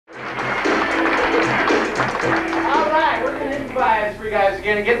goodbye for you guys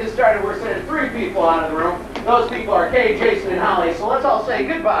again. And get this started, we're sending 3 people out of the room. Those people are Kay, Jason, and Holly. So let's all say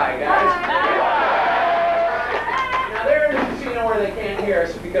goodbye, guys. Now they're in the casino where they can't hear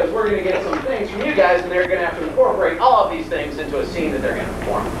us because we're going to get some things from you guys, and they're going to have to incorporate all of these things into a scene that they're going to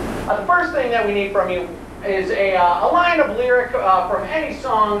perform. The first thing that we need from you is a line of lyric from any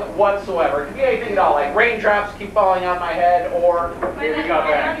song whatsoever. It could be anything at all, like raindrops keep falling on my head, or baby got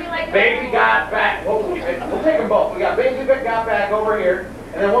back. Baby got back. We'll take them both. We got baby got back over here.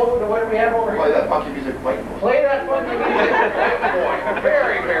 And then what do we have over here? Play that funky music, white boy. Play that funky music, white boy.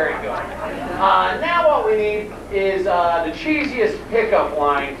 Very, very good. Now what we need is the cheesiest pickup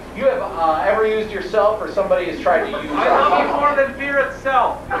line you have ever used yourself or somebody has tried to use. I love you more than beer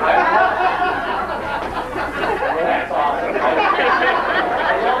itself. That's awesome.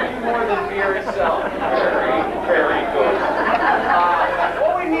 I love you more than beer itself. Very, very good.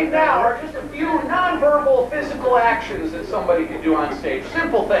 What we need now are just a few nonverbal physical actions that somebody can do on stage.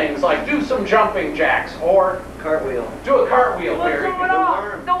 Simple things like do some jumping jacks or Cartwheel. do a cartwheel. Let's do it all.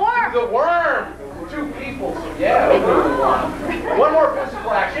 The worm. The worm. 2 people. Yeah, we'll do the worm. One more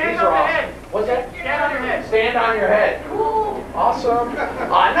physical action. Stand These are on your awesome. head. What's that? Stand on your head. Stand on your head. Cool. Awesome.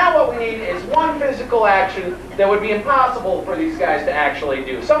 Now what we need is one physical action that would be impossible for these guys to actually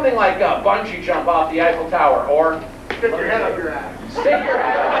do. Something like a bungee jump off the Eiffel Tower, or Stick your head up your ass. stick your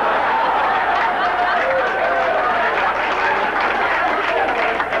head up.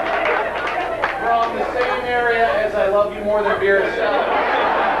 From the same area as I love you more than beer itself.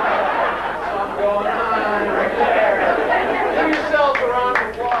 Something going on right there. Give yourselves a round of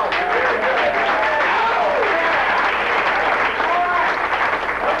applause.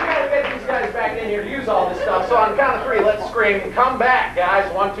 Guys back in here to use all this stuff. So on the count of 3, let's scream, come back,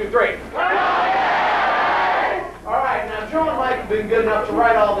 guys. 1, 2, 3. Alright, now Joe and Mike have been good enough to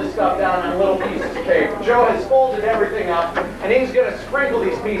write all this stuff down on little pieces of paper. Joe has folded everything up, and he's going to sprinkle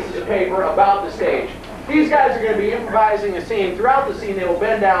these pieces of paper about the stage. These guys are going to be improvising a scene. Throughout the scene, they will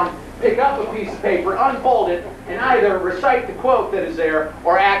bend down, pick up a piece of paper, unfold it, and either recite the quote that is there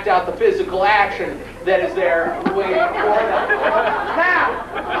or act out the physical action that is there waiting for them. Now,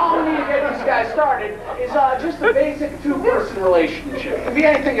 all we need to get these guys started is just a basic 2-person relationship. It could be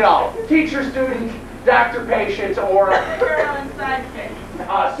anything at all. Teacher, student, doctor, patient, or Superhero and sidekick.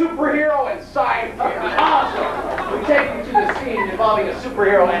 Superhero and sidekick. Awesome! We take you to the scene involving a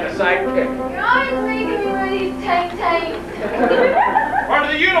superhero and a sidekick. You're always making me wear these tank tanks. Part of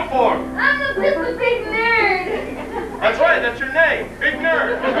the uniform. I'm just a big nerd. That's right, that's your name. Big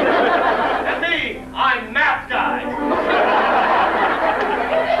nerd. And me, I'm math guy.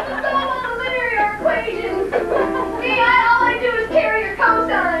 This is all on the linear equations. Me, all I do is carry your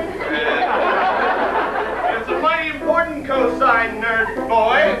cosine. It's a mighty important cosine, nerd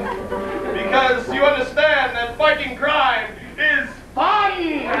boy. Because you understand that fighting crime is fun.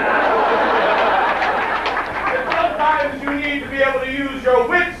 And sometimes you need to be able to use your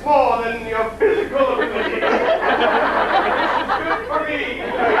wits more than your physical ability. This is good for me.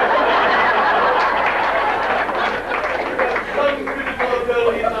 Some physical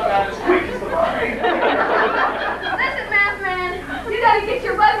ability is not as quick as the mind. Listen, math man, you gotta get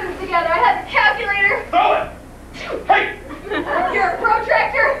your weapons together. I have the calculator. Throw it! Hey! Your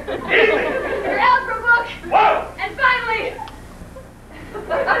protractor. Easy! Your algebra book. Whoa! And finally,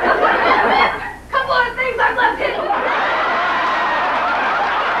 couple of things I've left hidden.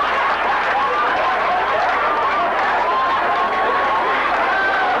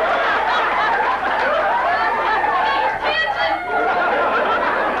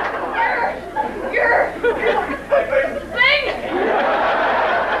 Your thing.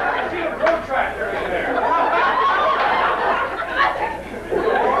 I see a protractor in there.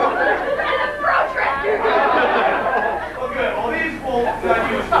 And a protractor. Well, good. Well, these will not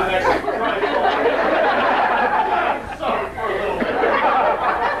use for the next time. Sorry for a little bit.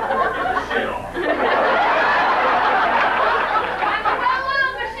 Shit off. I'm a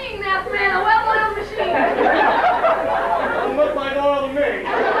well-oiled machine, math man. A well-oiled machine. Doesn't look like oil to me.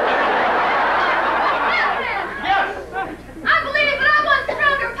 Math man, Yes! I believe it, but I want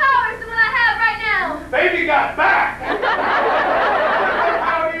stronger powers than what I have right now. Baby got back! What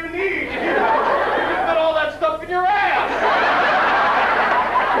power do you need? You put all that stuff in your ass!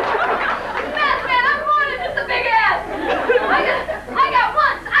 Math man, I'm more than just a big ass. I got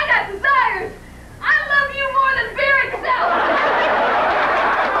wants. I got desires. I love you more than beer itself.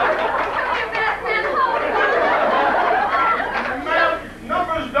 Come here, math man. Man,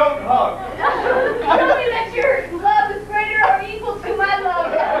 numbers don't hug. Tell me that your love is greater or equal to my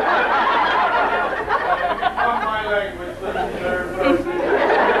love. On my language, listener.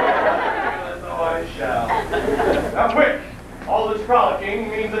 So I shall. Now quick! All frolicking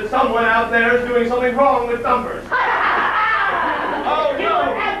means that someone out there is doing something wrong with numbers. Oh, You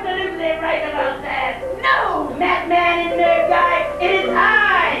are absolutely right about that. No! That man in there, guy, it is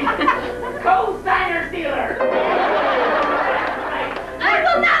I, co-signer stealer. I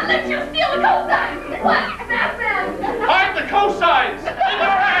will not let you steal the cosign! What, Batman? Hide the cosigns in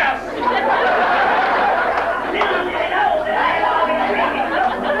your ass! Little did I know that I had already taken.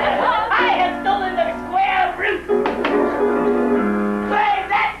 I have stolen the square root. Play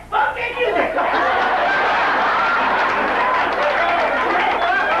that fucking music.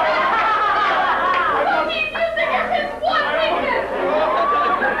 Funky music is his one weakness!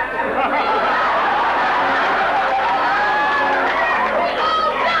 We all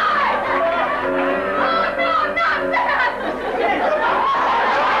die! Oh no, not that!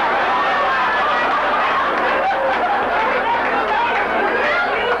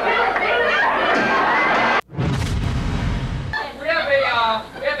 We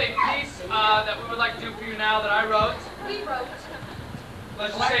have a piece that we would like to do for you now that I wrote. We wrote.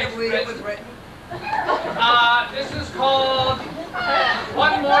 Let's just say it's written. This is called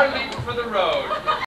One More Leap for the Road.